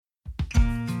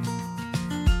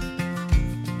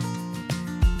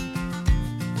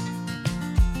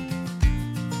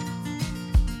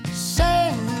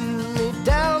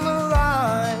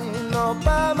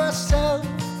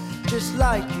just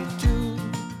like you do.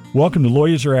 Welcome to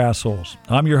Lawyers Are Assholes.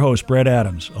 I'm your host, Brett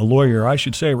Adams, a lawyer, I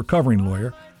should say a recovering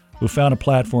lawyer, who found a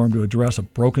platform to address a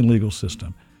broken legal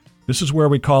system. This is where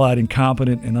we call out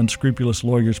incompetent and unscrupulous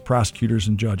lawyers, prosecutors,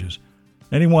 and judges.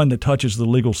 Anyone that touches the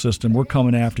legal system, we're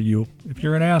coming after you if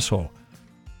you're an asshole.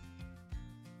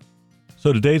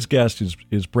 So today's guest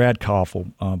is Brad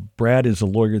Koffel. Brad is a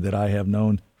lawyer that I have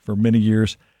known for many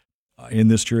years in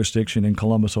this jurisdiction in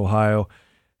Columbus, Ohio.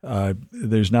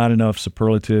 There's not enough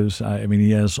superlatives. I mean,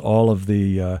 he has all of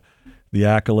the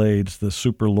accolades, the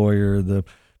super lawyer, the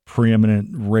preeminent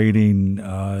rating,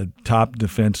 top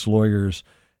defense lawyers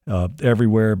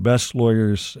everywhere, best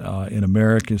lawyers in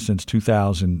America since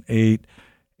 2008,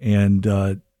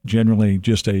 and generally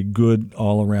just a good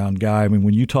all-around guy. I mean,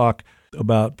 when you talk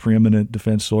about preeminent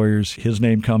defense lawyers, his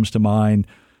name comes to mind,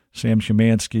 Sam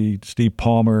Szymanski, Steve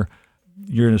Palmer.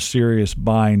 You're in a serious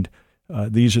bind.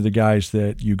 These are the guys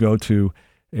that you go to,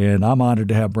 and I'm honored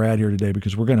to have Brad here today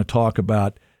because we're going to talk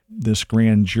about this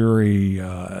grand jury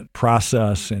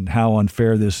process and how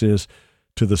unfair this is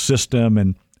to the system,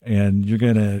 and you're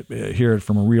going to hear it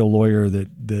from a real lawyer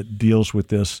that deals with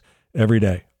this every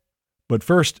day. But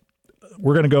first,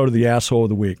 we're going to go to the asshole of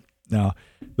the week. Now,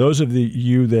 those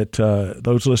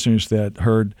listeners that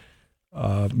heard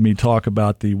me talk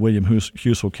about the William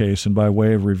Husel case, and by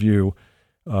way of review,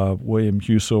 William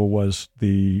Husel was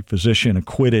the physician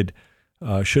acquitted,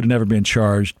 should have never been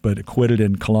charged, but acquitted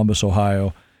in Columbus,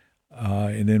 Ohio.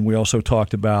 And then we also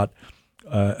talked about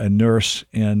a nurse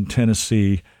in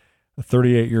Tennessee, a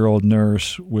 38-year-old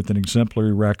nurse with an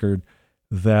exemplary record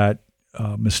that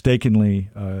mistakenly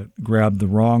grabbed the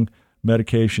wrong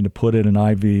medication to put in an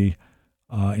IV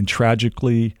and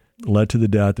tragically led to the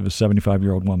death of a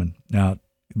 75-year-old woman. Now,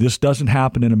 this doesn't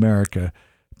happen in America,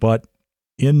 but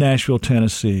in Nashville,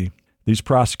 Tennessee, these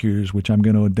prosecutors, which I'm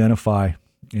going to identify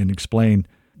and explain,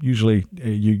 usually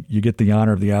you get the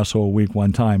honor of the asshole a week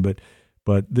one time,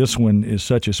 but this one is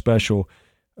such a special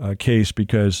case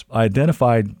because I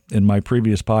identified in my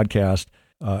previous podcast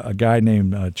a guy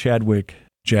named Chadwick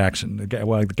Jackson. The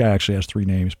guy actually has three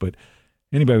names, but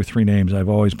anybody with three names I've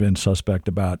always been suspect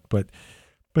about.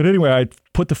 But anyway, I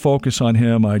put the focus on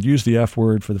him. I'd used the F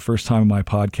word for the first time in my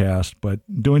podcast, but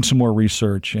doing some more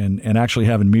research and actually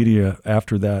having media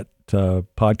after that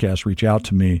podcast reach out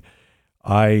to me,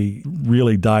 I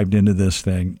really dived into this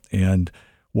thing. And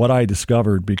what I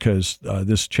discovered, because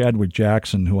this Chadwick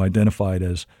Jackson, who identified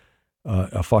as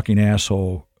a fucking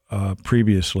asshole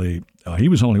previously, he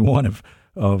was only one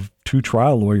of two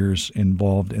trial lawyers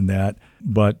involved in that.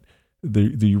 But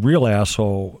the real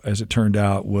asshole, as it turned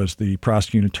out, was the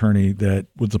prosecuting attorney that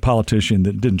was the politician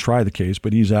that didn't try the case,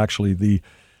 but he's actually the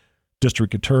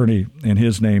district attorney, and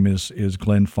his name is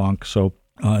Glenn Funk. So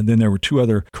then there were two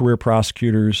other career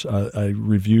prosecutors. I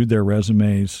reviewed their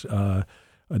resumes, a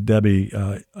Debbie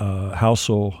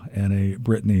Housel and a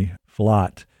Brittany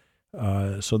Flott.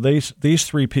 So these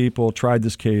three people tried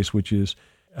this case, which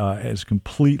has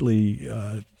completely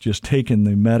just taken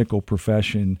the medical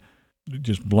profession,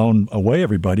 just blown away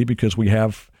everybody, because we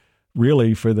have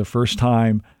really for the first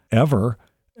time ever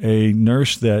a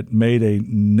nurse that made a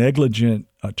negligent,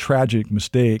 tragic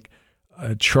mistake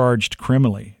charged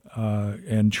criminally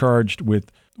and charged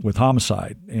with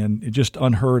homicide, and it just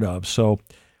unheard of. So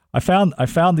I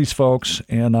found these folks,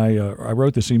 and I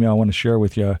wrote this email I want to share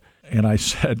with you, and I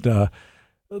said,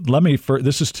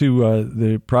 this is to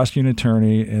the prosecuting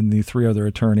attorney and the three other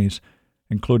attorneys,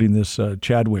 including this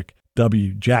Chadwick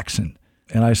W. Jackson.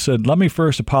 And I said, let me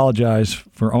first apologize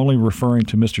for only referring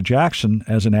to Mr. Jackson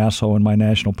as an asshole in my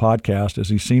national podcast, as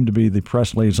he seemed to be the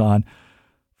press liaison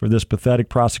for this pathetic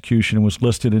prosecution and was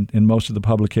listed in most of the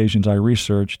publications I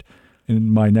researched.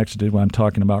 In my next edition, what I'm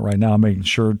talking about right now, I'm making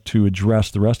sure to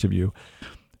address the rest of you.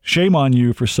 Shame on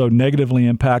you for so negatively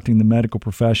impacting the medical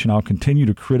profession. I'll continue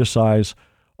to criticize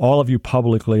all of you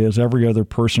publicly, as every other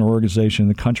person or organization in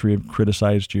the country have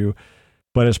criticized you.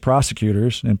 But as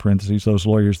prosecutors, in parentheses, those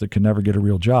lawyers that can never get a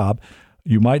real job,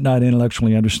 you might not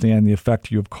intellectually understand the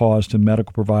effect you have caused to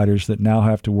medical providers that now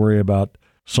have to worry about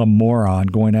some moron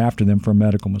going after them for a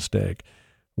medical mistake.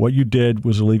 What you did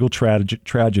was a legal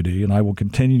tragedy, and I will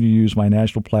continue to use my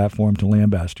national platform to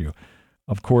lambast you.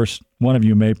 Of course, one of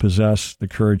you may possess the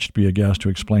courage to be a guest to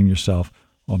explain yourself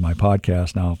on my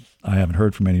podcast. Now, I haven't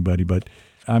heard from anybody, but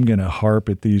I'm going to harp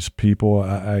at these people.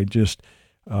 I just...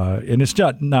 and it's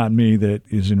not me that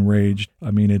is enraged.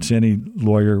 I mean, it's any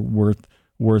lawyer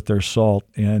worth their salt.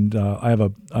 And I have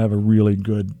a really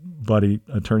good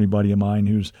attorney buddy of mine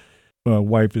whose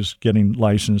wife is getting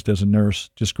licensed as a nurse,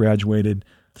 just graduated,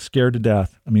 scared to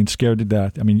death. I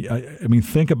mean,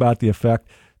 think about the effect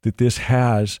that this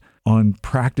has on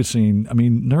practicing. I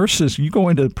mean, nurses, you go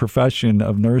into the profession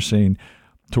of nursing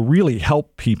to really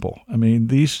help people. I mean,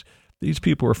 these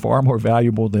people are far more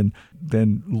valuable than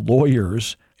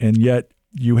lawyers, and yet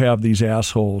you have these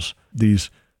assholes, these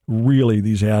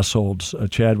assholes,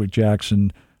 Chadwick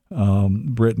Jackson,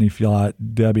 Brittany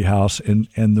Fiat, Debbie House, and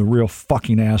the real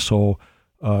fucking asshole,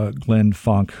 Glenn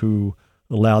Funk, who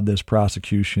allowed this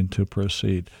prosecution to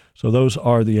proceed. So those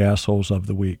are the assholes of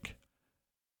the week.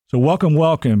 So welcome,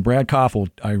 Brad Koffel.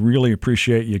 I really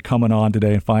appreciate you coming on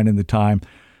today and finding the time.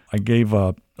 I gave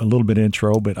a little bit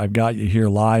intro, but I've got you here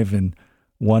live and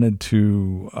wanted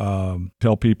to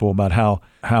tell people about how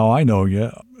I know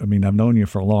you. I mean, I've known you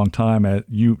for a long time,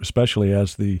 you especially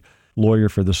as the lawyer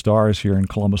for the Stars here in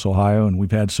Columbus, Ohio, and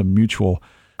we've had some mutual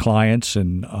clients,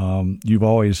 and you've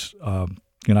always,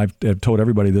 and I've told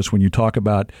everybody this, when you talk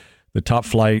about the top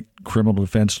flight criminal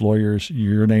defense lawyers,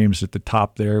 your name's at the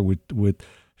top there with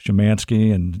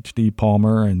Szymanski and Steve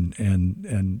Palmer,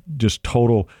 and just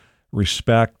total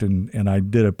respect. And I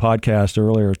did a podcast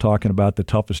earlier talking about the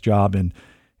toughest job in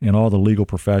all the legal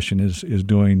profession is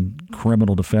doing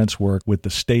criminal defense work with the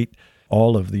state,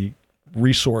 all of the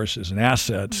resources and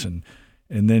assets, and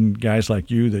then guys like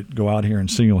you that go out here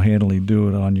and single-handedly do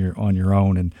it on your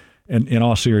own. And in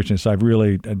all seriousness, I've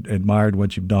really admired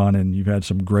what you've done, and you've had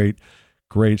some great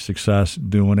success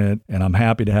doing it. And I'm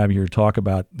happy to have you here to talk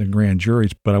about the grand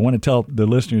juries. But I want to tell the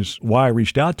listeners why I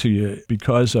reached out to you,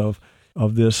 because of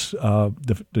this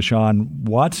Deshaun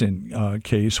Watson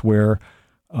case, where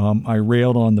I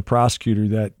railed on the prosecutor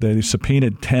that they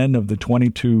subpoenaed 10 of the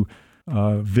 22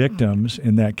 victims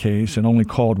in that case and only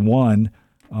called one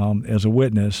as a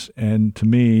witness. And to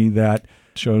me, that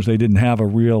shows they didn't have a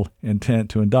real intent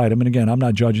to indict him. And again, I'm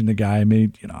not judging the guy. I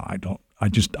mean, I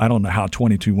don't know how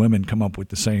 22 women come up with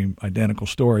the same identical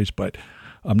stories, but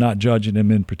I'm not judging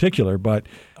him in particular. But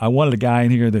I wanted a guy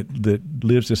in here that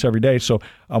lives this every day. So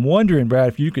I'm wondering,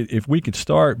 Brad, if we could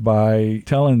start by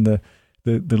telling the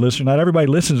listener, not everybody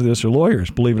listens to this are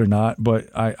lawyers, believe it or not, but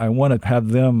I want to have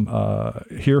them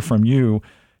hear from you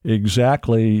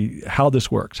exactly how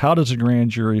this works. How does the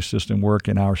grand jury system work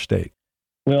in our state?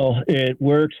 Well, it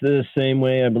works the same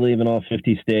way, I believe, in all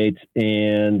 50 states.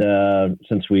 And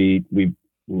since we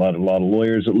a lot of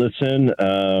lawyers that listen,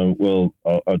 I'll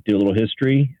do a little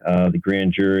history. The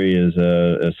grand jury is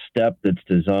a step that's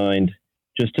designed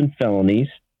just in felonies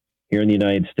here in the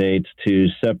United States to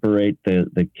separate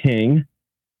the king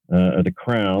or the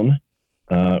crown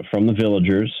from the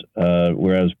villagers,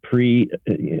 whereas pre-America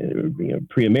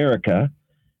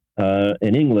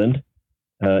in England,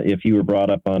 if you were brought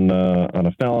up on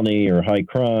a felony or high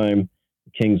crime,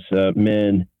 the king's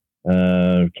men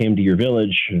came to your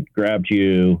village, grabbed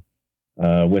you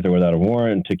with or without a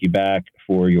warrant, took you back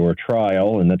for your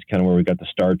trial, and that's kind of where we got the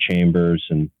Star Chambers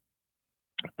and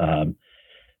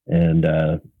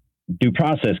due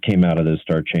process came out of those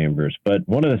Star Chambers. But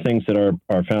one of the things that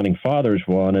our founding fathers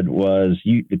wanted was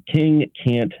the king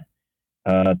can't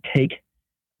take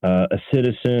a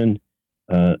citizen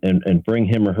and bring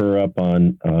him or her up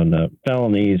on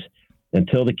felonies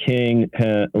until the king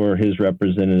or his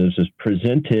representatives has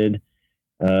presented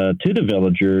to the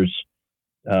villagers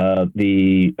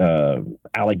the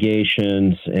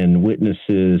allegations and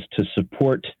witnesses to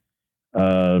support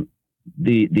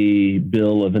the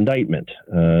bill of indictment,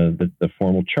 the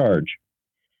formal charge.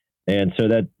 And so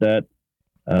that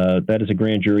is a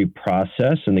grand jury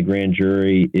process, and the grand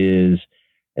jury is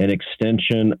an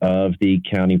extension of the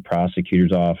county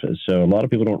prosecutor's office. So a lot of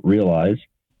people don't realize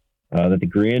that the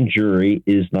grand jury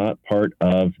is not part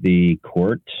of the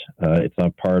court. It's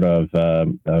not part of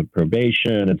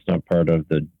probation. It's not part of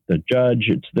the judge.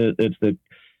 It's the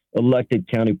elected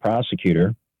county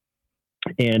prosecutor,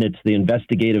 and it's the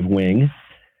investigative wing.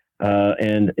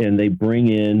 And they bring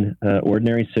in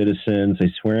ordinary citizens.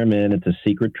 They swear them in. It's a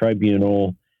secret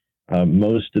tribunal.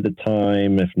 Most of the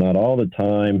time, if not all the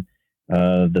time,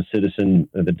 the citizen,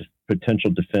 the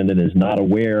potential defendant, is not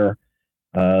aware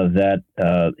that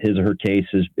his or her case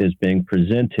is being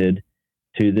presented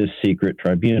to this secret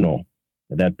tribunal,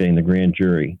 that being the grand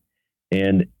jury.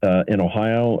 And in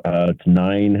Ohio, it's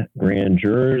 9 grand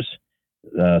jurors,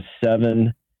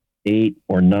 7, 8,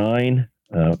 or 9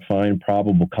 find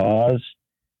probable cause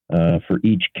for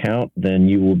each count. Then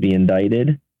you will be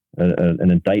indicted.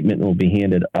 An indictment will be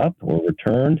handed up or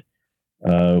returned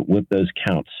with those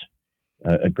counts.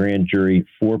 A grand jury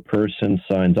 4-person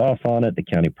signs off on it. The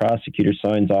county prosecutor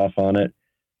signs off on it,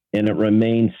 and it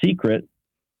remains secret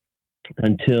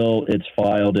until it's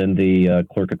filed in the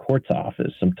clerk of court's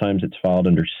office. Sometimes it's filed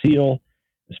under seal,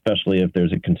 especially if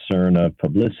there's a concern of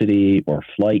publicity or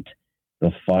flight.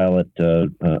 They'll file it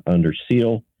under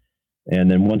seal.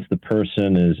 And then once the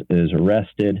person is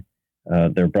arrested,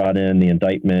 they're brought in, the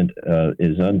indictment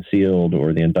is unsealed,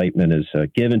 or the indictment is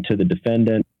given to the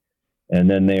defendant, and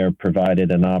then they are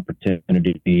provided an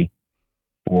opportunity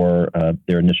for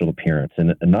their initial appearance.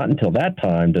 And not until that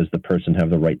time does the person have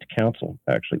the right to counsel.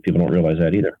 Actually, people don't realize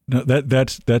that either. No,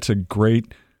 that's a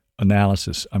great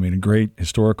analysis. I mean, a great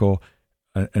historical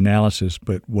analysis.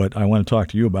 But what I want to talk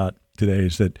to you about today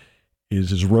is that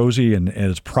is as rosy and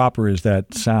as proper as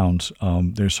that sounds,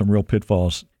 there's some real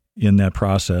pitfalls in that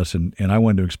process. And I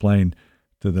wanted to explain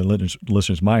to the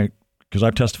listeners, because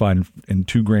I've testified in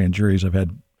 2 grand juries. I've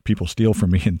had people steal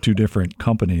from me in 2 different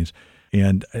companies.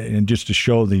 And just to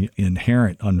show the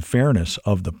inherent unfairness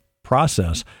of the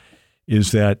process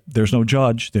is that there's no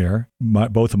judge there.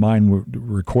 Both of mine were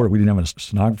recorded. We didn't have a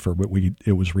stenographer, but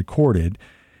it was recorded.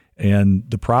 And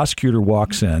the prosecutor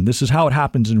walks in. This is how it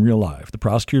happens in real life. The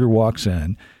prosecutor walks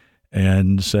in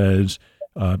and says,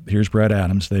 here's Brad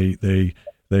Adams. They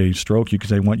stroke you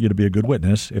because they want you to be a good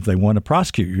witness. If they want to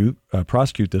prosecute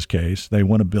this case, they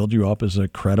want to build you up as a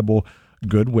credible,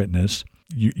 good witness.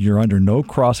 You're under no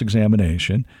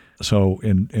cross-examination. So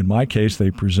in my case,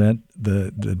 they present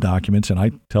the documents, and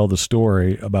I tell the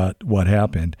story about what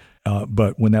happened.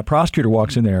 But when that prosecutor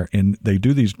walks in there, and they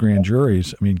do these grand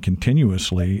juries, I mean,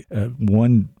 continuously,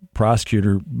 one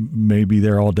prosecutor may be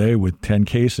there all day with 10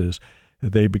 cases.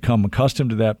 They become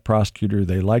accustomed to that prosecutor.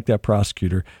 They like that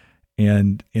prosecutor.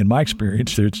 And in my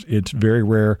experience, it's very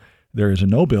rare there is a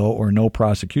no bill or no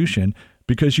prosecution,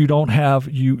 because you don't have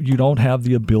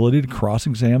the ability to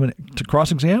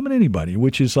cross-examine anybody,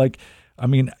 which is like, I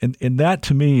mean, and that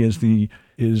to me is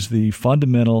the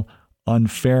fundamental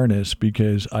unfairness,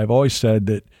 because I've always said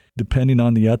that depending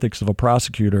on the ethics of a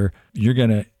prosecutor, you're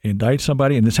going to indict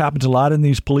somebody, and this happens a lot in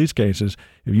these police cases.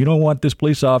 If you don't want this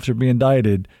police officer being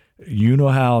indicted, you know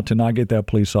how to not get that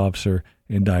police officer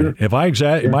indicted. Sure.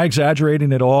 Am I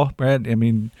exaggerating at all, Brad? I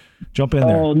mean, jump in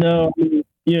there. Oh, no.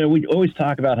 You know, we always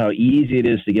talk about how easy it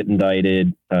is to get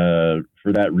indicted.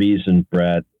 For that reason,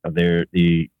 Brett,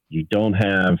 you don't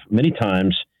have many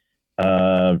times.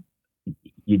 You're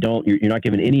not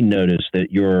given any notice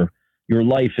that your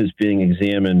life is being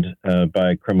examined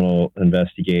by a criminal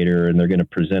investigator, and they're going to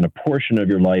present a portion of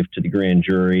your life to the grand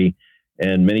jury.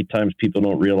 And many times people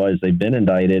don't realize they've been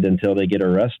indicted until they get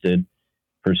arrested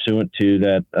pursuant to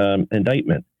that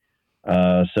indictment.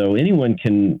 So anyone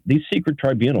can, these secret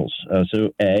tribunals.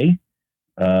 You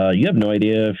have no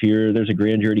idea if there's a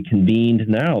grand jury convened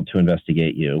now to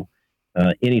investigate you.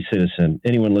 Any citizen,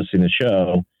 anyone listening to the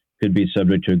show could be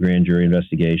subject to a grand jury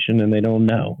investigation, and they don't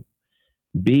know.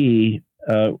 B,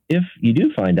 if you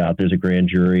do find out there's a grand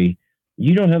jury,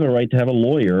 you don't have a right to have a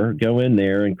lawyer go in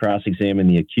there and cross-examine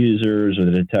the accusers or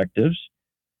the detectives.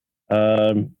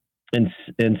 And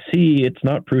C, it's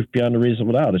not proof beyond a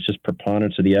reasonable doubt. It's just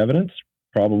preponderance of the evidence,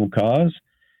 probable cause.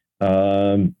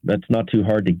 That's not too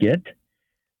hard to get.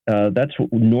 That's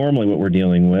normally what we're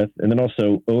dealing with. And then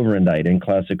also over-indicting,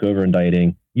 classic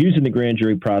over-indicting, using the grand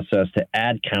jury process to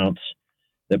add counts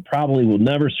that probably will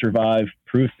never survive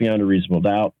proof beyond a reasonable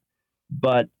doubt,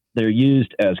 but they're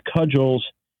used as cudgels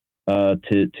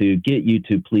to get you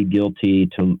to plead guilty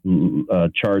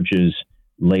to charges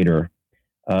later.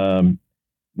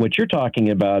 What you're talking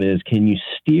about is, can you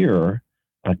steer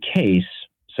a case,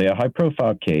 say a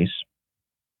high-profile case,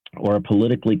 or a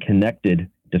politically connected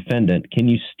defendant? Can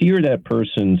you steer that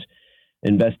person's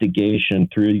investigation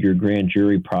through your grand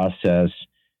jury process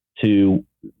to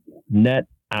net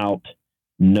out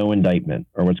no indictment,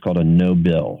 or what's called a no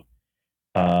bill?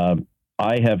 I've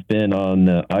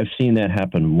seen that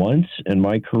happen once in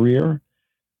my career.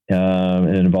 It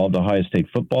involved a Ohio State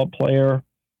football player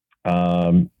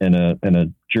in a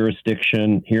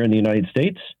jurisdiction here in the United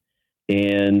States.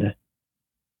 And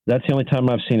that's the only time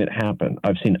I've seen it happen.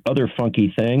 I've seen other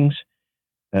funky things.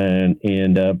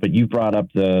 But you brought up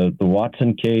the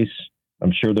Watson case.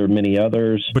 I'm sure there are many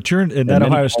others. But you're in that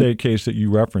Ohio State case that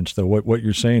you referenced, though. What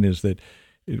you're saying is that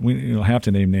we don't have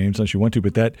to name names unless you want to,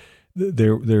 but that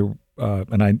there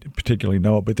and I particularly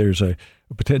know it, but there's a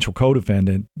potential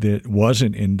co-defendant that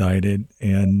wasn't indicted,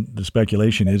 and the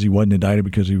speculation is he wasn't indicted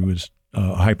because he was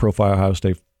a high-profile Ohio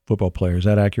State football player. Is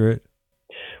that accurate?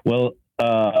 Well,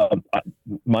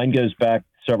 mine goes back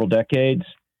several decades,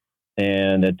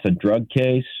 and it's a drug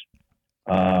case,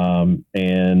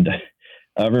 and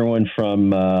everyone from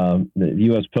the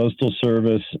U.S. Postal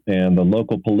Service and the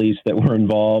local police that were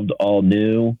involved all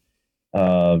knew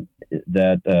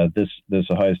that this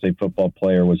Ohio State football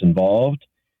player was involved,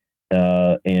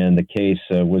 and the case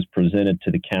was presented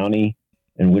to the county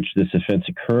in which this offense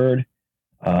occurred,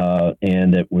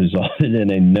 and it resulted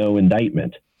in a no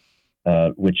indictment,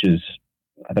 which is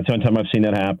That's the only time I've seen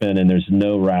that happen, and there's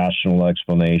no rational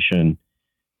explanation.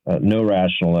 No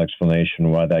rational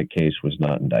explanation why that case was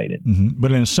not indicted. Mm-hmm.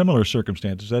 But in similar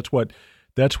circumstances, that's what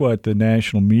the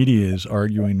national media is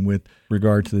arguing with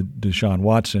regard to Deshaun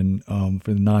Watson.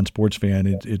 For the non-sports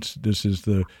fan, this is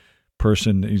the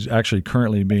person. He's actually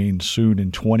currently being sued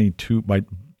in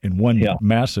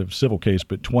massive civil case,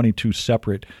 but 22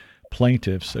 separate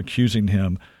plaintiffs accusing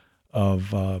him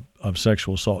of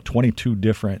sexual assault. 22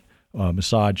 different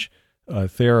massage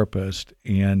therapists,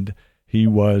 and he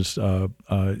was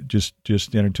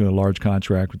just entered into a large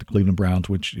contract with the Cleveland Browns,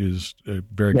 which is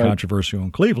very controversial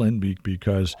in Cleveland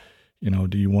because,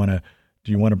 do you want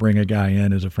to bring a guy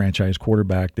in as a franchise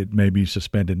quarterback that may be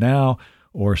suspended now,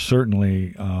 or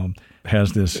certainly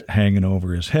has this hanging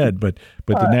over his head? But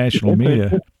the national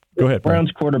media. Go ahead, Brian.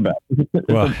 Browns quarterback.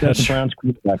 That's Browns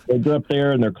quarterback. They go up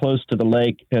there and they're close to the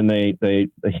lake, and they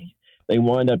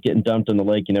wind up getting dumped in the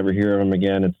lake. You never hear of them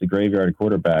again. It's the graveyard of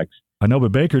quarterbacks. I know,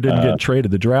 but Baker didn't get traded.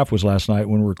 The draft was last night.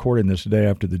 When we're recording this, the day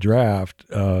after the draft,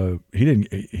 he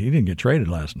didn't get traded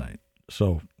last night.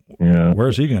 So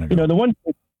where's he going to go?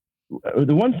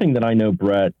 The one thing that I know,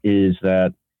 Brett, is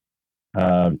that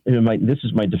this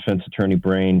is my defense attorney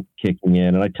brain kicking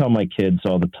in, and I tell my kids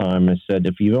all the time. I said,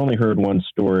 if you've only heard one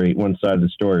side of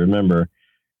the story, remember,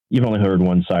 you've only heard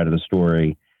one side of the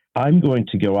story. I'm going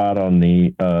to go out on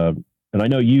the, and I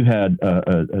know you had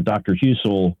a Dr.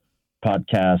 Husel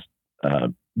podcast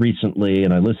recently,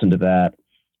 and I listened to that,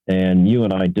 and you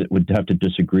and I would have to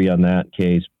disagree on that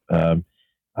case.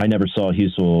 I never saw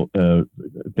Husel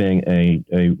being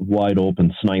a wide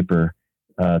open sniper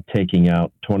taking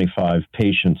out 25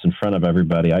 patients in front of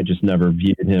everybody. I just never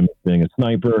viewed him as being a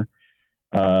sniper.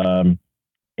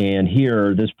 And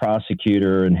here, this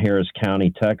prosecutor in Harris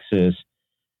County, Texas,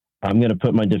 I'm going to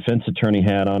put my defense attorney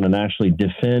hat on and actually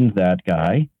defend that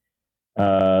guy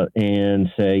and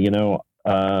say,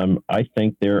 I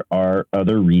think there are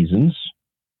other reasons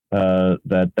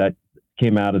that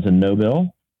came out as a no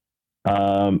bill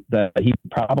that he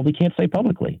probably can't say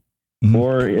publicly.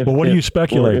 Mm-hmm. Well, what do you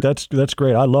speculate? That's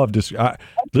great. I love this.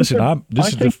 This is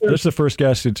the first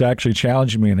guest that's actually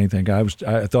challenging me. And I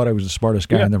thought I was the smartest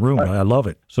guy in the room. I love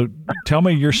it. So tell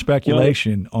me your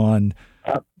speculation on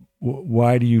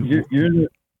why do you?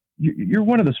 You're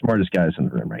one of the smartest guys in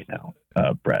the room right now,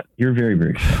 Brett. You're very,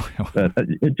 very smart.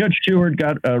 Judge Stewart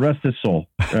got rest his soul,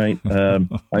 right?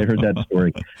 I heard that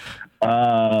story.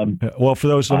 Well, for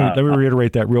those, let me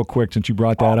reiterate that real quick since you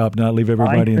brought that up. Not leave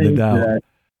everybody in the doubt.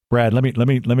 Brad, let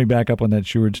me back up on that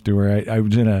Stewart story. I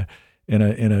was in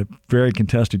a very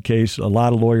contested case. A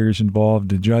lot of lawyers involved.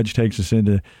 The judge takes us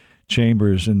into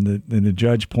chambers, and the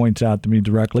judge points out to me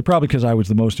directly, probably because I was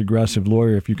the most aggressive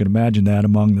lawyer, if you can imagine that,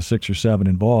 among the 6 or 7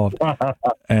 involved.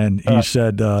 And he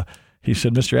said,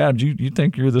 Mr. Adams, you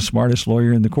think you're the smartest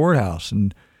lawyer in the courthouse?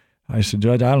 And I said,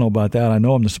 Judge, I don't know about that. I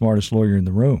know I'm the smartest lawyer in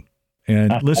the room.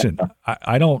 And listen,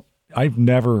 I've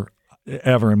never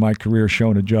ever in my career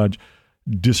shown a judge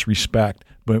disrespect,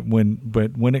 but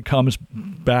when it comes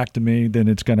back to me, then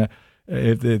it's gonna.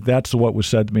 If that's what was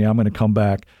said to me, I'm going to come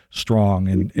back strong,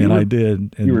 and I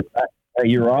did. And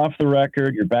you were off the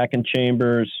record. You're back in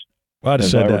chambers. I'd have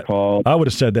said that. I would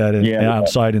have said that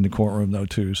outside in the courtroom though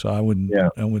too. So I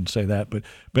wouldn't say that. But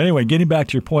anyway, getting back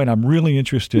to your point, I'm really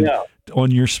interested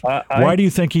on your. Why do you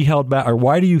think he held back, or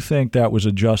why do you think that was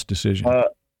a just decision?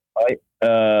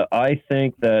 I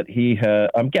think that he had.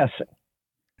 I'm guessing,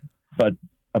 but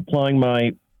applying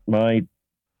my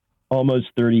almost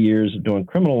 30 years of doing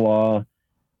criminal law,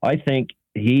 I think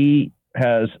he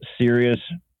has serious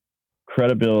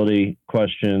credibility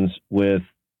questions with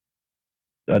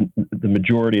the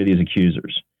majority of these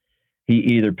accusers. He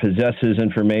either possesses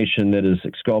information that is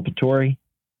exculpatory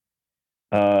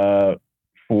for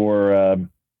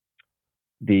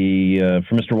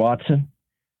Mr. Watson,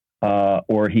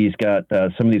 or he's got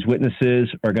some of these witnesses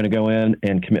are going to go in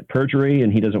and commit perjury,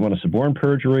 and he doesn't want to suborn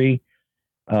perjury.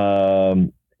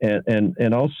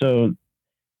 And also,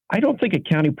 I don't think a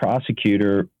county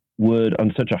prosecutor would,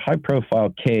 on such a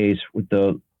high-profile case with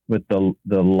the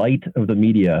light of the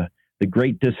media, the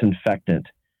great disinfectant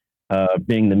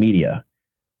being the media,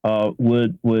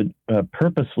 would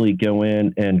purposely go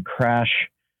in and crash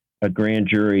a grand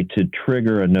jury to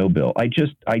trigger a no bill.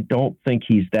 I don't think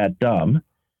he's that dumb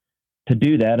to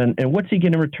do that. And what's he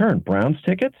going to return? Browns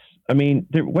tickets? I mean,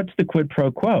 what's the quid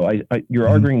pro quo? You're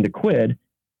arguing the quid,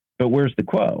 but where's the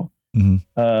quo?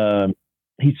 Mm-hmm.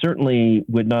 He certainly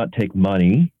would not take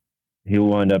money. He'll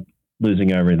wind up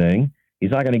losing everything.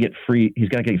 He's not going to get free. He's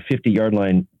going to get 50-yard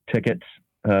line tickets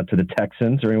to the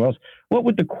Texans or anyone else. What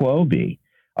would the quo be?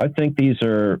 I think these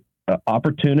are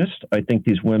opportunists. I think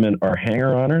these women are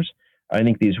hanger-oners. I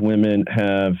think these women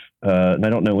have, and I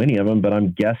don't know any of them, but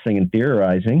I'm guessing and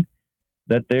theorizing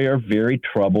that they are very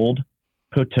troubled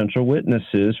potential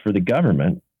witnesses for the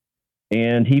government.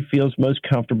 And he feels most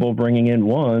comfortable bringing in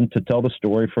one to tell the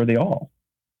story for the all.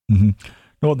 Mm-hmm.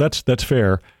 No, that's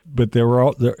fair. But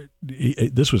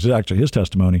this was actually his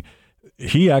testimony.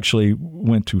 He actually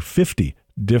went to 50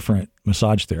 different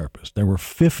massage therapists. There were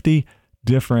 50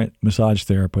 different massage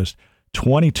therapists.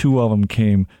 22 of them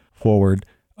came forward.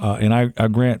 And I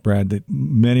grant, Brad, that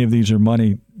many of these are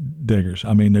money diggers.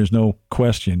 I mean, there's no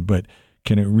question. But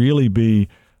can it really be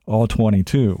all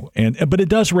 22? But it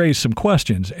does raise some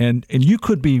questions. And you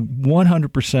could be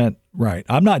 100% right.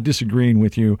 I'm not disagreeing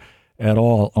with you at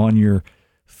all on your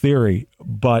theory,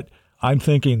 but I'm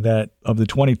thinking that of the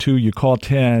 22, you call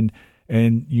 10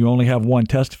 and you only have one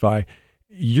testify.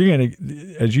 You're going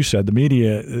to, as you said, the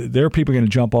media, there are people going to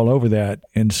jump all over that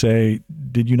and say,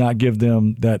 did you not give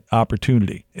them that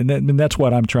opportunity? And that's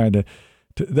what I'm trying to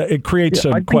it creates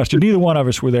a question. Neither one of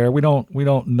us were there. We don't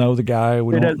know the guy.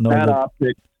 We don't know bad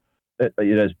optics.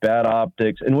 It has bad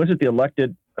optics. And was it the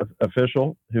elected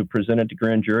official who presented to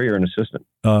grand jury or an assistant?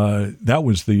 That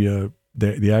was the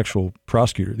actual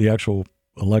prosecutor, the actual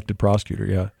elected prosecutor.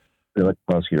 Yeah, the elected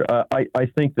prosecutor. I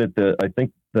think that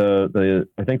the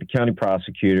county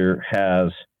prosecutor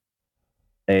has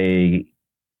a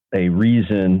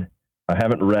reason. I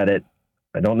haven't read it.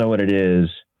 I don't know what it is.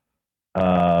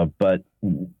 But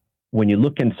when you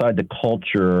look inside the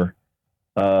culture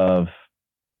of,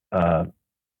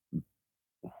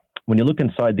 when you look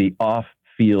inside the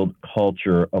off-field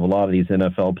culture of a lot of these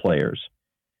NFL players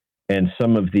and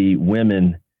some of the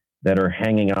women that are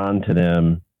hanging on to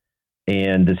them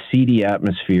and the seedy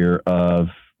atmosphere of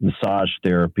massage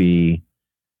therapy,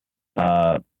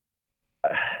 you're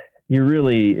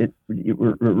really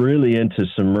into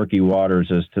some murky waters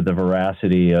as to the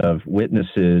veracity of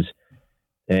witnesses.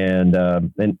 And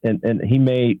he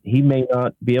may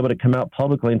not be able to come out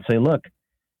publicly and say, look,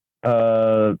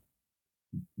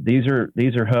 these are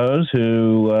hoes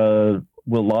who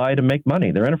will lie to make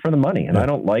money. They're in it for the money, and I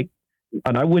don't like.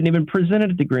 And I wouldn't even present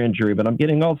it at the grand jury, but I'm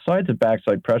getting all sides of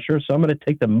backside pressure, so I'm going to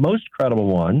take the most credible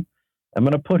one. I'm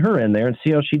going to put her in there and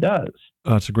see how she does.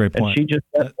 Oh, that's a great point. And she just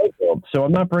so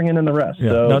I'm not bringing in the rest. Yeah,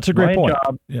 so that's a great point.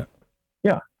 Job,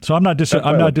 yeah. So I'm not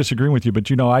disagreeing with you,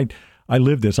 but I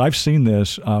live this. I've seen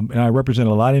this, and I represent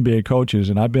a lot of NBA coaches,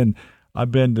 and I've been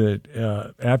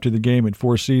to after the game at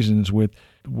Four Seasons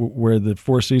where the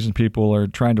Four Seasons people are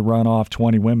trying to run off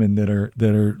 20 women that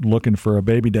are looking for a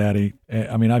baby daddy.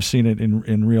 I mean, I've seen it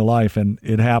in real life, and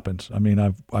it happens. I mean,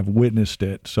 I've witnessed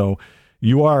it. So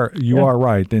you are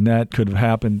right, and that could have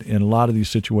happened in a lot of these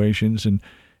situations, and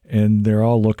they're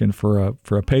all looking for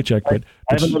a paycheck. But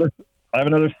I have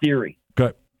another theory.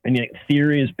 Good. And the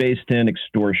theory is based in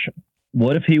extortion.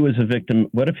 What if he was a victim?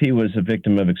 What if he was a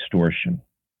victim of extortion?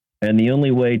 And the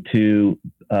only way to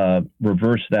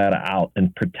reverse that out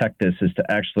and protect this is to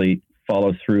actually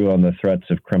follow through on the threats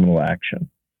of criminal action.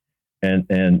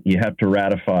 And you have to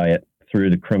ratify it through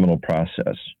the criminal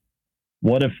process.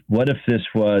 What if this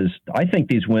was, I think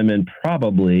these women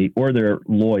probably, or their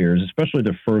lawyers, especially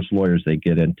the first lawyers they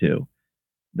get into,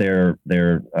 they're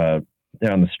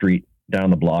down the street, down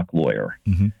the block lawyer,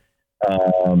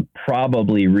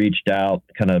 probably reached out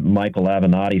kind of Michael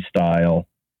Avenatti style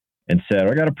and said,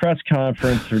 I got a press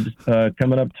conference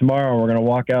coming up tomorrow. We're going to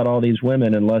walk out all these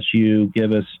women unless you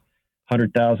give us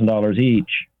 $100,000 each.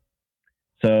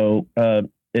 So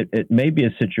it may be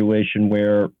a situation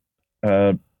where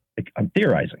I'm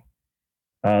theorizing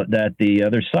that the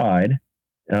other side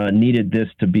needed this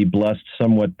to be blessed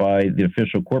somewhat by the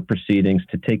official court proceedings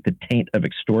to take the taint of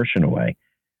extortion away.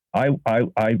 I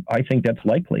think that's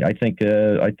likely. I think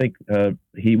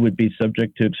he would be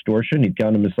subject to extortion. He'd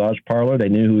gone to a massage parlor. They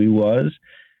knew who he was.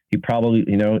 He probably,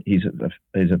 he's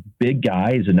a big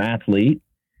guy. He's an athlete.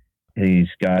 He's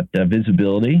got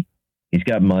visibility. He's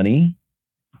got money.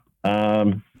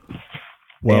 Well,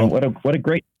 what a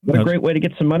great way to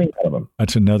get some money out of him.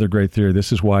 That's another great theory.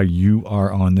 This is why you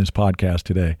are on this podcast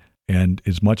today. And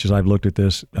as much as I've looked at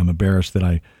this, I'm embarrassed that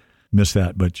I missed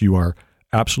that, but you are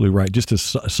absolutely right. Just a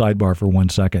sidebar for 1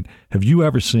 second. Have you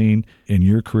ever seen in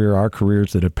your career, our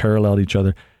careers that have paralleled each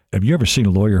other, have you ever seen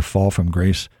a lawyer fall from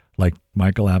grace like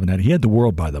Michael Avenatti? He had the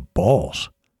world by the balls.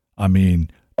 I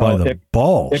mean, by the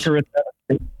balls.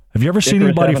 Have you ever seen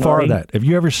anybody fall that? Have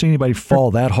you ever seen anybody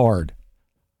fall that hard?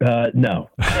 No,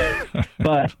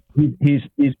 but he's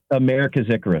America's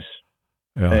Icarus,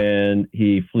 and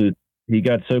he flew. He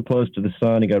got so close to the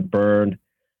sun, he got burned.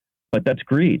 But that's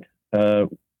greed. And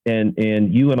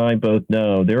you and I both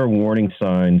know there are warning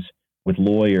signs with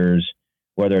lawyers,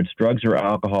 whether it's drugs or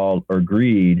alcohol or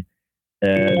greed,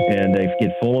 and they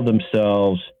get full of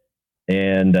themselves,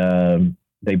 and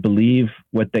they believe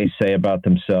what they say about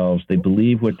themselves. They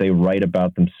believe what they write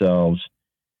about themselves,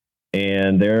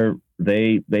 and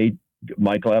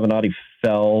Michael Avenatti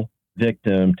fell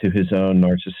victim to his own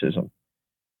narcissism.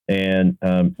 And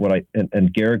Mark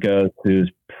Geragos is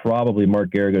probably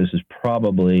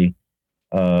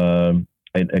an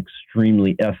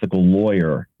extremely ethical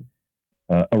lawyer.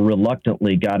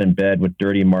 Reluctantly got in bed with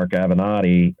Dirty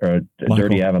Avenatti,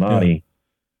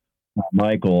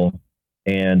 Michael.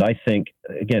 And I think,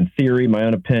 again, theory, my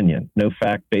own opinion, no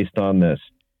fact based on this,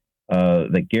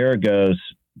 that Geragos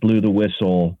blew the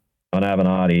whistle on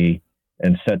Avenatti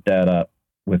and set that up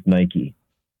with Nike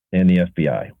and the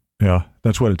FBI. Yeah,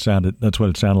 that's what it sounded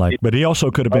like. But he also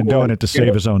could have been doing it to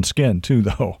save his own skin too,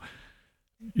 though.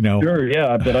 Sure,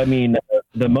 yeah. But I mean,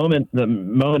 the moment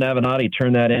Avenatti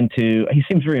turned that into, he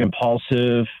seems very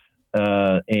impulsive.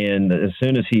 And as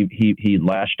soon as he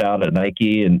lashed out at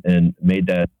Nike and made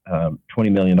that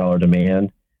 $20 million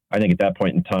demand, I think at that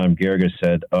point in time, Geragos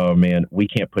said, "Oh man, we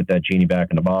can't put that genie back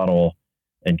in the bottle."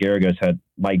 And Geragos had,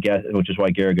 my guess, which is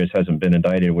why Geragos hasn't been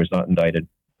indicted, was not indicted.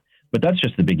 But that's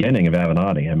just the beginning of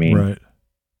Avenatti. I mean,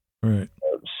 right.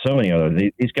 So many other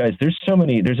these guys. There's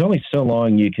only so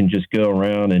long you can just go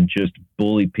around and just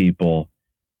bully people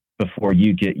before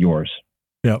you get yours.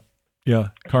 Yep. Yeah.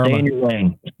 Karma. Stay in your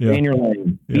lane. Stay in your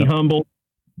lane. Be humble.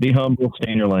 Be humble.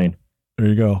 Stay in your lane. There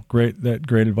you go. Great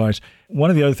advice. One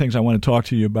of the other things I want to talk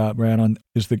to you about, Brad,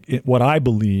 is what I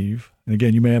believe, and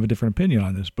again, you may have a different opinion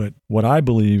on this, but what I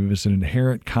believe is an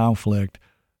inherent conflict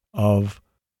of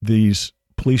these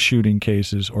police shooting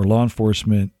cases or law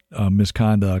enforcement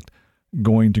misconduct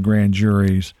going to grand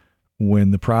juries when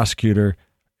the prosecutor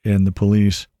and the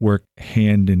police work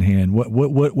hand in hand.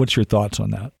 What's your thoughts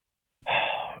on that?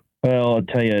 Well, I'll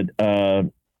tell you,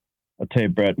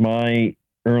 Brett,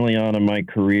 early on in my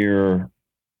career,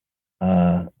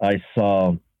 I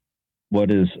saw what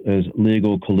is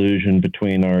legal collusion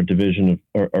between our division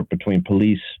or between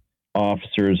police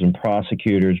officers and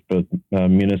prosecutors, both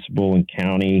municipal and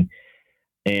county.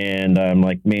 And I'm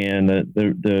like, man,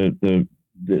 the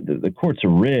courts are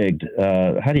rigged.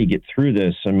 How do you get through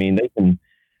this? I mean,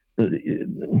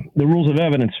 the rules of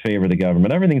evidence favor the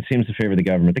government. Everything seems to favor the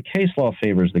government. The case law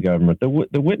favors the government.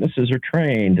 The witnesses are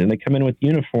trained and they come in with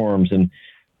uniforms. And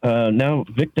now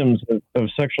victims of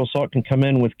sexual assault can come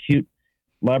in with cute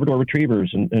Labrador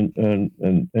retrievers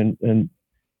and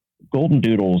golden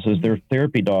doodles as their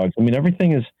therapy dogs. I mean,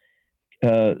 everything is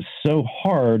so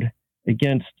hard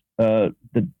against the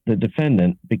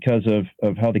defendant because of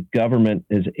how the government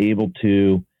is able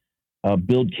to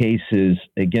build cases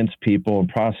against people and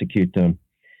prosecute them.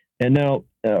 And now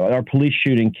our police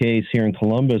shooting case here in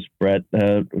Columbus, Brett,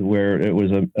 where it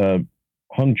was a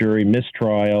hung jury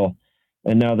mistrial,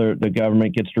 and now the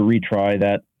government gets to retry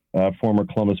that former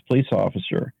Columbus police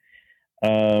officer.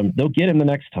 They'll get him the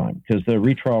next time because the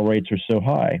retrial rates are so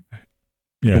high.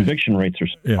 Yeah. Conviction rates are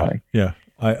so high. Yeah.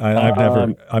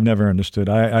 I've never understood.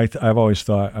 I've always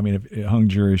thought, I mean, if hung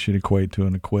jury should equate to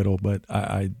an acquittal, but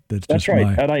that's just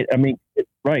right.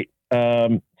 Right.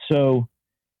 So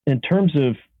in terms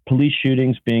of police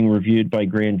shootings being reviewed by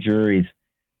grand juries,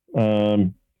 I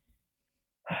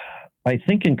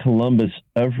think in Columbus,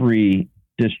 every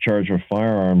discharge of a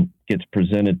firearm gets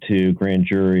presented to grand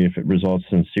jury if it results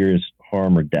in serious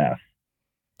harm or death.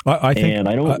 I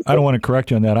don't want to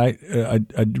correct you on that.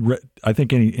 I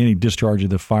think any discharge of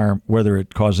the firearm, whether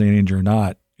it causes any injury or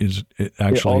not, is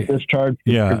actually all discharge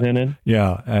is presented.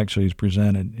 Yeah, actually is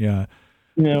presented. Yeah.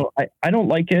 I don't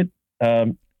like it.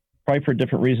 Probably for a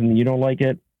different reason than you don't like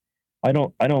it. I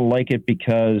don't like it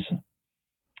because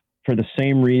for the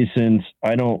same reasons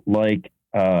I don't like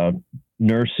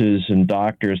nurses and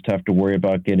doctors to have to worry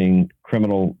about getting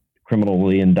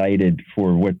criminally indicted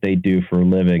for what they do for a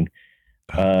living.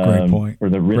 Great point. Or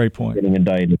the risk of getting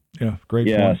indicted. Yeah, great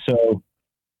point. So,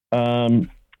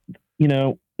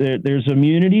 there's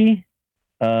immunity,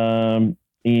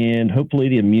 and hopefully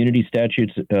the immunity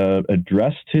statute's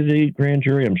addressed to the grand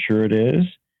jury. I'm sure it is.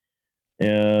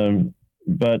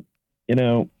 But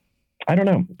I don't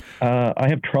know. I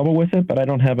have trouble with it, but I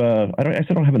don't have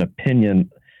an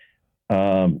opinion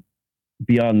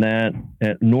beyond that,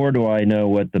 nor do I know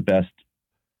what the best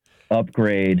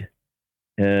upgrade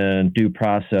and due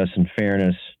process and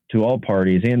fairness to all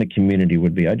parties and the community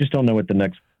would be. I just don't know I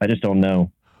just don't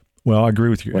know. Well, I agree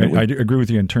with you. I agree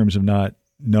with you in terms of not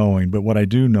knowing, but what I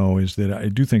do know is that I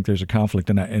do think there's a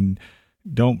conflict, and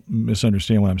don't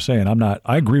misunderstand what I'm saying.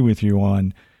 I agree with you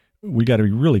on, we got to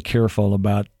be really careful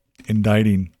about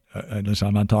indicting. Listen,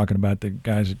 I'm not talking about the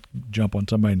guys that jump on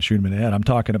somebody and shoot them in the head. I'm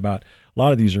talking about a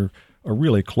lot of these are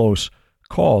really close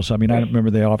calls. I mean, I don't remember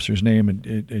the officer's name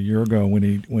a year ago when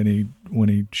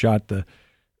he shot the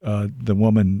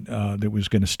woman that was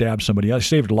going to stab somebody else. He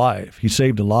saved a life. He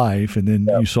saved a life, and then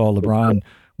you saw LeBron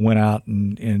went out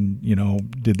and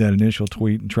did that initial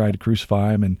tweet and tried to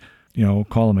crucify him and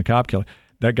call him a cop killer.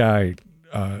 That guy,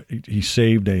 he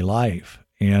saved a life,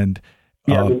 and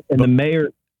the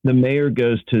mayor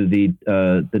goes to the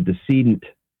decedent,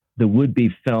 the would-be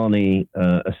felony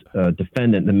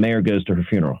defendant. The mayor goes to her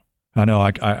funeral. I know.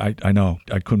 I know.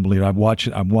 I couldn't believe it.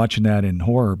 I'm watching that in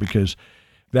horror because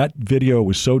that video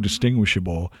was so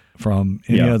distinguishable from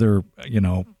any other,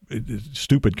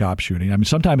 stupid cop shooting. I mean,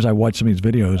 sometimes I watch some of these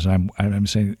videos and I'm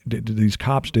saying, do these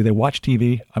cops, do they watch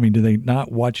TV? I mean, do they not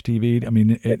watch TV? I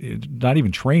mean, it's not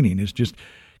even training. It's just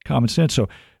common sense. So,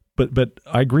 but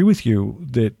I agree with you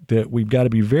that we've got to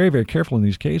be very, very careful in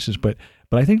these cases. But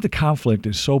I think the conflict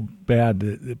is so bad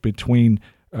that between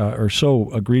or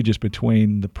so egregious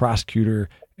between the prosecutor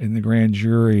and the grand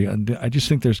jury, and I just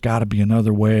think there's got to be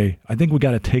another way. I think we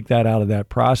got to take that out of that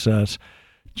process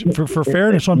for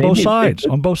fairness on both sides.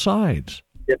 On both sides,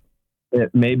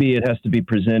 maybe it has to be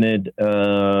presented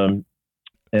in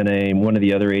one of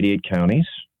the other 88 counties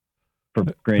for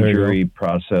grand jury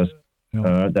process.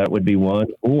 That would be one,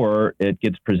 or it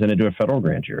gets presented to a federal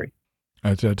grand jury.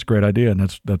 That's a great idea, and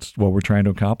that's what we're trying to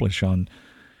accomplish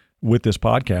with this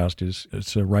podcast is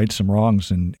to right some wrongs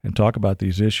and talk about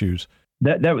these issues.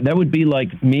 That would be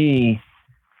like me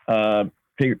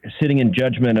sitting in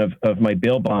judgment of my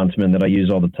bail bondsman that I use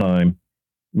all the time,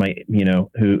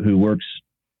 who works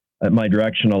at my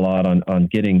direction a lot on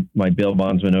getting my bail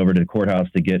bondsman over to the courthouse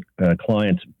to get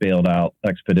clients bailed out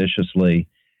expeditiously.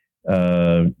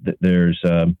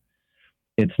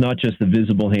 It's not just the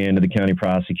visible hand of the county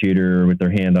prosecutor with their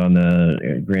hand on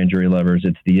the grand jury levers.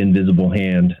 It's the invisible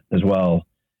hand as well.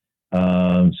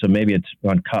 So maybe it's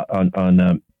on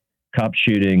cop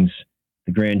shootings,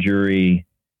 the grand jury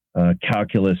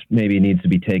calculus maybe needs to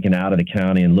be taken out of the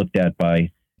county and looked at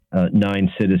by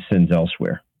 9 citizens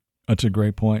elsewhere. That's a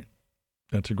great point.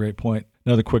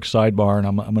 Another quick sidebar, and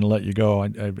I'm going to let you go. I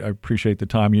appreciate the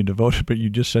time you devoted, but you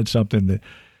just said something that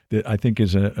I think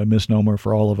is a misnomer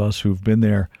for all of us who've been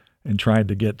there and tried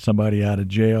to get somebody out of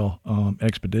jail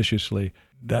expeditiously.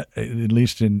 That, at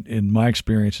least in my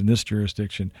experience in this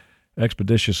jurisdiction,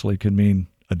 expeditiously can mean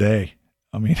a day.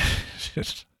 I mean,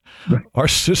 our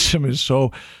system is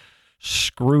so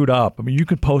screwed up. I mean, you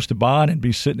could post a bond and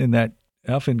be sitting in that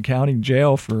effing county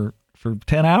jail for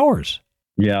 10 hours.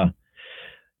 Yeah.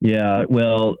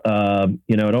 Well,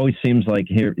 it always seems like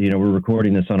here, we're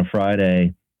recording this on a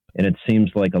Friday, and it seems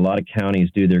like a lot of counties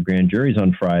do their grand juries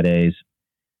on Fridays,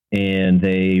 and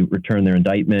they return their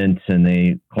indictments and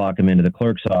they clock them into the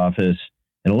clerk's office.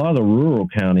 And a lot of the rural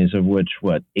counties, of which,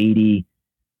 80,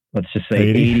 let's just say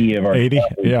 80 of our 80,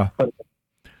 counties,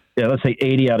 yeah, let's say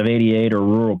 80 out of 88 are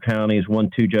rural counties,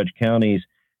 1-2 judge counties.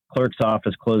 Clerk's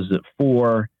office closes at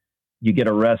 4. You get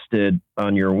arrested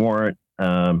on your warrant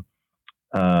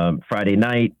Friday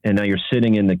night, and now you're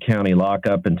sitting in the county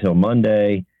lockup until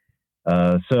Monday.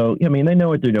 So, I mean, they know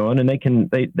what they're doing, and they can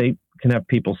have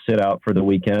people sit out for the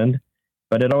weekend.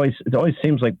 But it always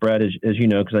seems like, Brett, as you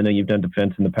know, because I know you've done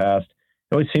defense in the past,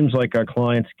 it always seems like our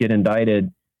clients get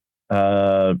indicted.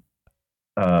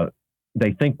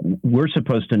 They think we're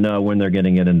supposed to know when they're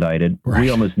getting it indicted. Right. We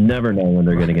almost never know when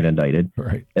they're getting it indicted.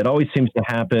 Right. It always seems to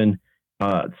happen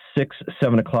 6-7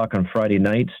 o'clock on Friday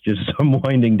nights, just I'm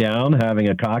winding down, having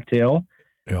a cocktail.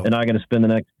 Yep. And I'm going to spend the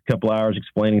next couple hours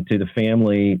explaining to the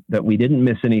family that we didn't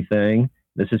miss anything.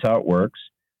 This is how it works.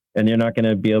 And you're not going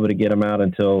to be able to get them out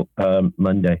until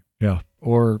Monday. Yeah.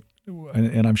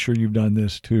 And I'm sure you've done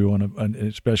this too, on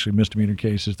especially misdemeanor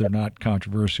cases. They're not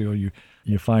controversial. You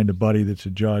find a buddy that's a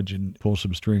judge and pull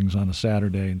some strings on a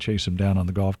Saturday and chase them down on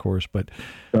the golf course. But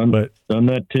done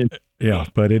that too. Yeah,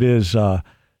 but it is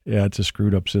it's a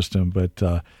screwed up system. But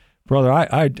brother,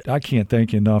 I can't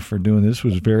thank you enough for doing this. This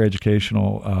was very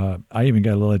educational. I even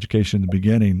got a little education in the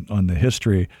beginning on the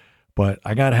history, but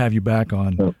I got to have you back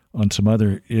on some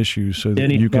other issues so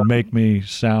that you can make me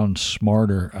sound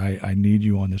smarter. I need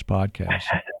you on this podcast.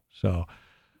 So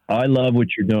I love what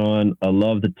you're doing. I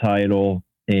love the title,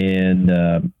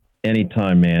 and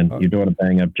anytime, man, you're doing a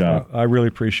bang up job. I really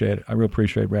appreciate it. I really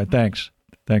appreciate it, Brad. Thanks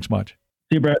much.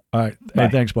 See you, Brett. All right. Bye. Hey,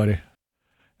 thanks, buddy.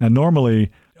 Now,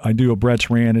 normally I do a Brett's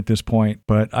rant at this point,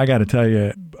 but I got to tell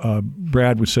you,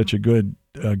 Brad was such a good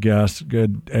guest,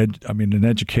 an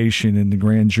education in the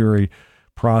grand jury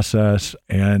process.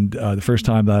 And the first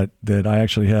time that I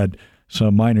actually had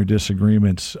some minor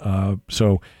disagreements.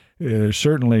 So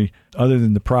certainly, other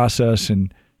than the process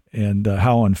and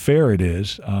how unfair it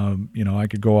is, I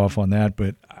could go off on that,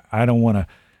 but I don't want to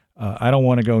I don't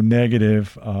want to go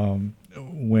negative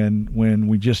when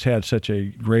we just had such a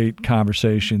great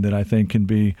conversation that I think can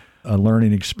be a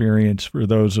learning experience for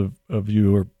those of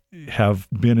you who have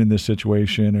been in this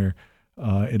situation, or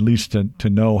at least to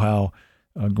know how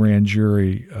a grand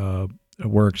jury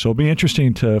works. So it'll be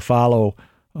interesting to follow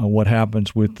what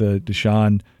happens with the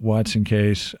Deshaun Watson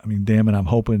case. I mean, damn it, I'm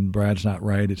hoping Brad's not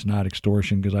right. It's not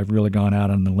extortion, because I've really gone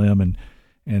out on the limb,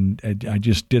 and I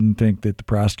just didn't think that the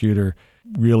prosecutor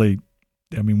really,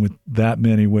 I mean, with that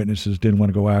many witnesses, didn't want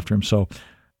to go after him. So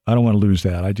I don't want to lose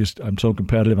that. I'm so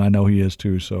competitive. I know he is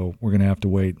too. So we're going to have to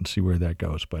wait and see where that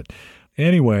goes. But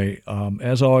anyway,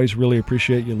 as always, really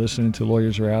appreciate you listening to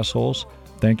Lawyers Are Assholes.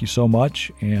 Thank you so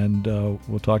much. And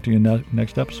we'll talk to you in the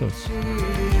next episode.